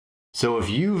So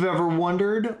if you've ever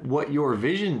wondered what your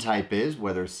vision type is,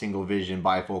 whether single vision,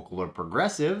 bifocal, or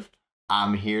progressive,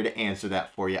 I'm here to answer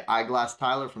that for you. Eyeglass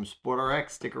Tyler from SportRx.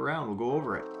 Stick around, we'll go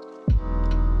over it.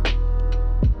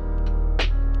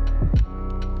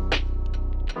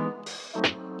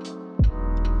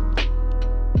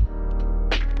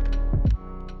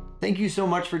 Thank you so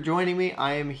much for joining me.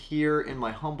 I am here in my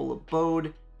humble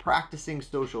abode, practicing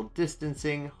social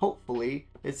distancing. Hopefully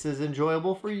it's as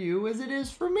enjoyable for you as it is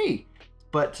for me.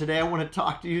 But today I want to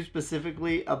talk to you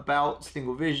specifically about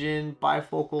single vision,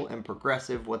 bifocal, and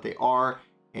progressive, what they are,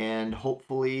 and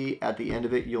hopefully at the end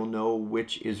of it you'll know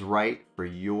which is right for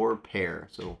your pair.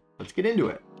 So let's get into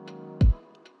it.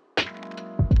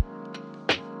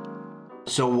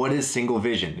 So what is single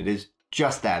vision? It is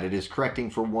just that. It is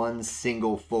correcting for one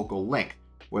single focal length,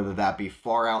 whether that be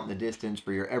far out in the distance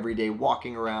for your everyday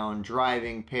walking around,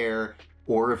 driving pair,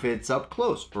 or if it's up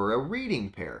close for a reading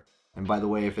pair. And by the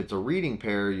way, if it's a reading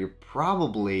pair, you're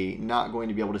probably not going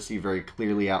to be able to see very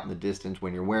clearly out in the distance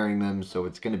when you're wearing them, so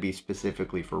it's going to be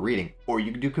specifically for reading. Or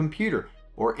you can do computer,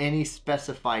 or any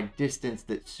specified distance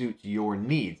that suits your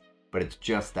needs, but it's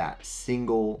just that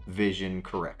single vision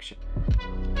correction.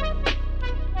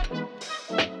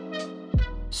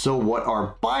 So what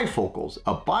are bifocals?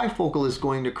 A bifocal is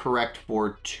going to correct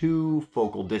for two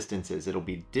focal distances. It'll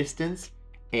be distance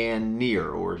and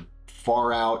near, or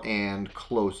far out and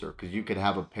closer, because you could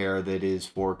have a pair that is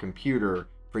for computer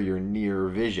for your near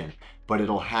vision, but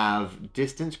it'll have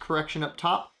distance correction up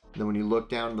top. Then when you look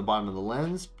down at the bottom of the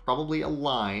lens, probably a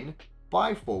line,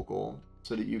 bifocal,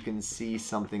 so that you can see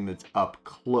something that's up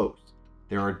close.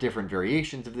 There are different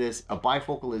variations of this. A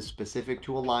bifocal is specific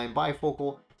to a line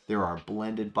bifocal. There are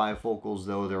blended bifocals,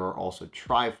 though. There are also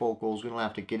trifocals. We don't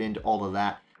have to get into all of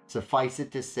that. Suffice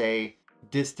it to say,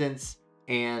 distance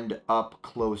and up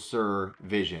closer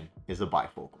vision is a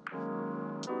bifocal.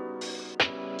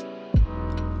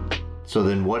 So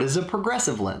then what is a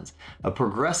progressive lens? A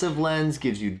progressive lens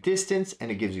gives you distance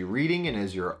and it gives you reading, and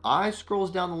as your eye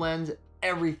scrolls down the lens,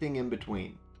 everything in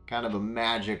between. Kind of a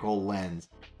magical lens.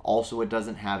 Also, it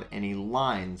doesn't have any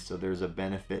lines, so there's a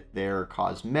benefit there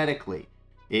cosmetically.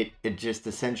 It just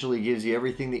essentially gives you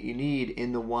everything that you need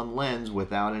in the one lens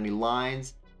without any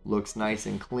lines, looks nice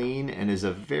and clean, and is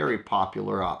a very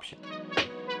popular option.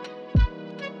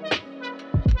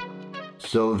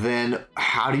 So then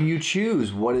how do you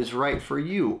choose what is right for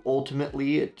you?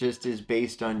 Ultimately, it just is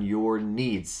based on your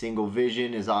needs. Single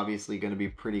vision is obviously going to be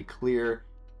pretty clear.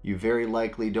 You very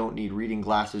likely don't need reading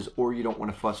glasses, or you don't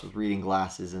want to fuss with reading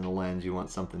glasses in the lens. You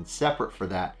want something separate for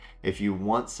that. If you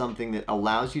want something that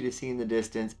allows you to see in the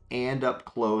distance and up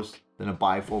close, then a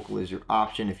bifocal is your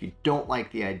option. If you don't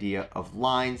like the idea of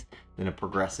lines, then a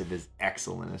progressive is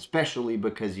excellent, especially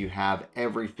because you have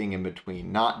everything in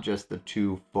between, not just the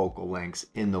two focal lengths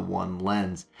in the one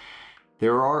lens.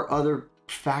 There are other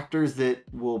factors that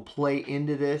will play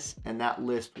into this, and that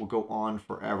list will go on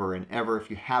forever and ever. If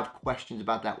you have questions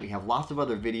about that, we have lots of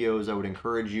other videos I would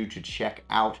encourage you to check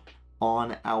out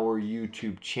on our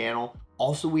YouTube channel.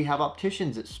 Also, we have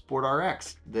opticians at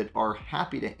SportRx that are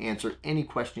happy to answer any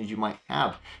questions you might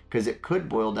have, because it could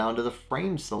boil down to the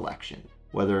frame selection,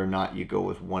 whether or not you go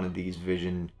with one of these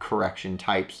vision correction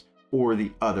types or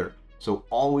the other. So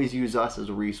always use us as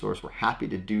a resource. We're happy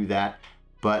to do that,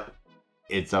 but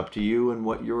it's up to you and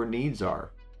what your needs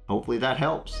are. Hopefully that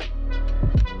helps.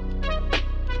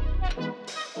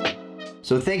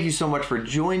 So thank you so much for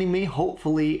joining me.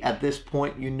 Hopefully at this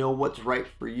point you know what's right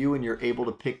for you and you're able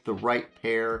to pick the right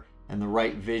pair and the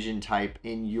right vision type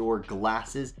in your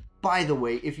glasses. By the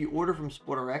way, if you order from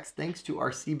SportRx, thanks to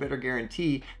our See Better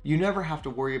guarantee, you never have to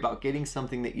worry about getting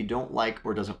something that you don't like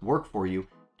or doesn't work for you.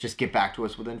 Just get back to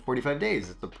us within 45 days.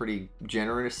 It's a pretty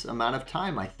generous amount of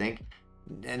time, I think.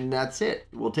 And that's it.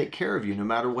 We'll take care of you no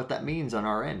matter what that means on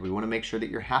our end. We want to make sure that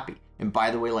you're happy. And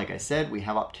by the way, like I said, we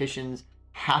have opticians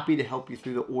happy to help you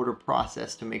through the order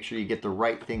process to make sure you get the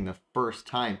right thing the first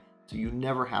time, so you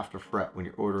never have to fret when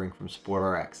you're ordering from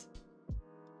SportRx.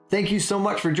 Thank you so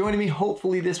much for joining me.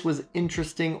 Hopefully this was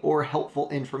interesting or helpful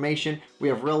information. We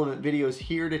have relevant videos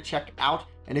here to check out.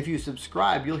 And if you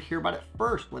subscribe, you'll hear about it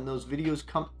first when those videos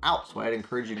come out. So I'd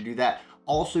encourage you to do that.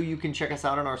 Also, you can check us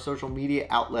out on our social media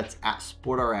outlets at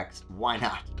SportRx. Why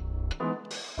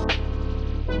not?